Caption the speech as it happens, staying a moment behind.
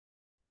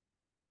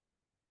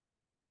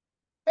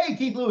Hey,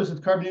 Keith Lewis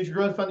with Carbon Nutri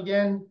Growth Fund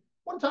again. I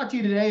want to talk to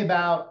you today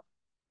about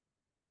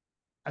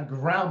a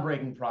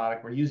groundbreaking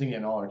product. We're using it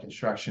in all our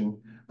construction.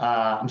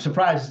 I'm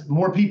surprised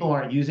more people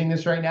aren't using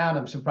this right now, and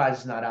I'm surprised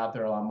it's not out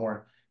there a lot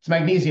more. It's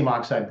magnesium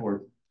oxide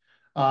board.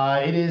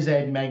 It is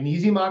a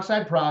magnesium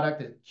oxide product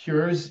that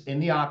cures in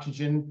the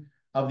oxygen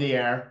of the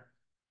air.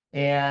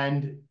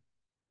 And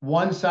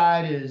one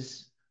side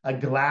is a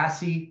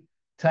glassy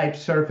type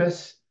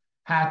surface,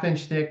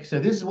 half-inch thick.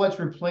 So this is what's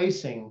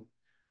replacing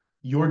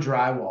your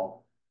drywall.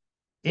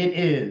 It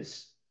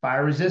is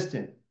fire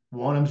resistant,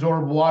 won't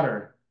absorb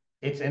water.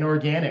 It's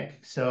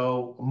inorganic,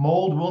 so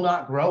mold will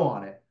not grow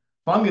on it.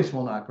 Fungus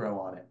will not grow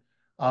on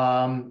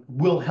it.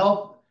 Will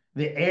help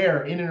the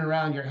air in and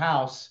around your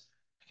house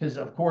because,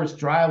 of course,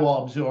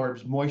 drywall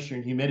absorbs moisture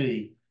and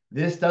humidity.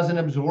 This doesn't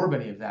absorb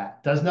any of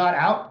that, does not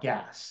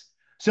outgas.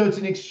 So it's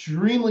an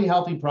extremely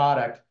healthy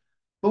product,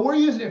 but we're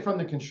using it from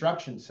the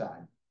construction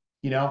side.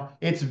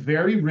 It's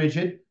very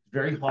rigid,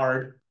 very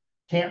hard,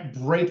 can't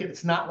break it.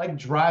 It's not like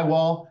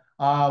drywall.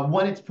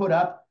 When it's put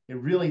up, it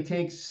really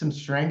takes some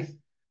strength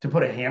to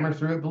put a hammer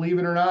through it, believe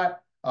it or not.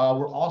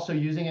 We're also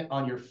using it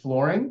on your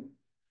flooring.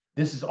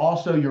 This is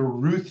also your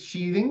roof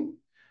sheathing.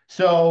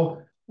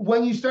 So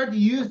when you start to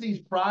use these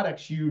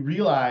products, you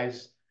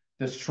realize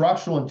the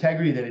structural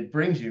integrity that it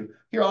brings you.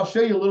 Here, I'll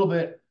show you a little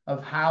bit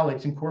of how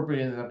it's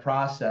incorporated into the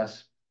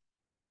process.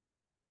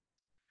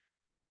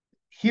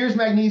 Here's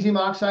magnesium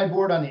oxide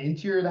board on the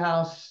interior of the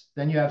house.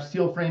 Then you have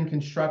steel frame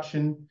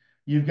construction.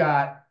 You've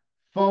got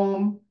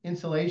foam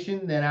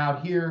insulation. Then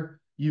out here,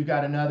 you've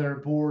got another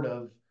board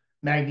of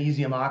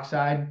magnesium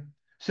oxide.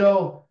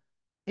 So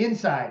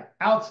inside,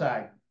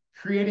 outside,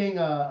 creating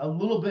a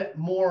little bit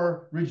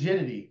more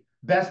rigidity.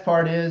 Best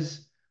part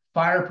is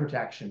fire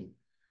protection.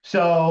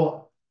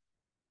 So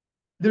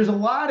there's a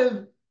lot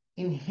of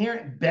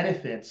inherent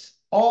benefits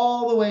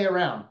all the way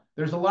around.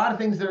 There's a lot of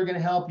things that are going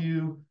to help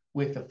you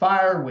with the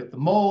fire, with the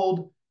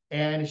mold,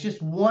 and it's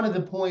just one of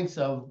the points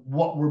of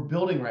what we're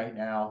building right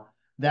now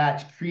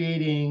that's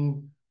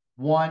creating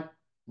want,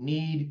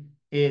 need,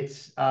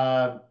 it's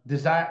driving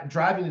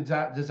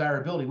the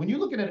desirability. When you're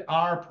looking at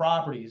our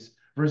properties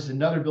versus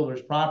another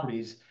builder's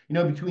properties,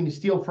 between the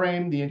steel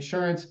frame, the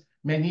insurance,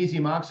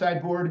 magnesium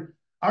oxide board,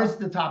 ours is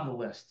at the top of the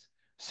list.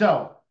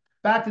 So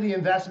back to the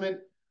investment.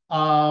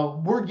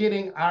 We're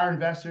getting our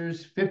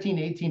investors 15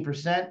 to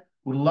 18%.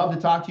 Would love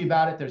to talk to you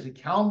about it. There's a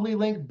Calendly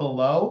link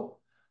below.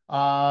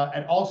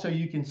 And also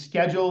you can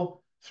schedule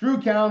through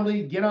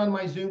Calendly, get on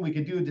my Zoom. We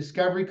could do a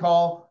discovery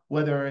call,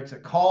 whether it's a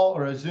call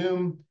or a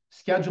Zoom.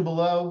 Schedule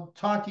below.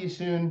 Talk to you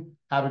soon.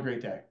 Have a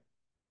great day.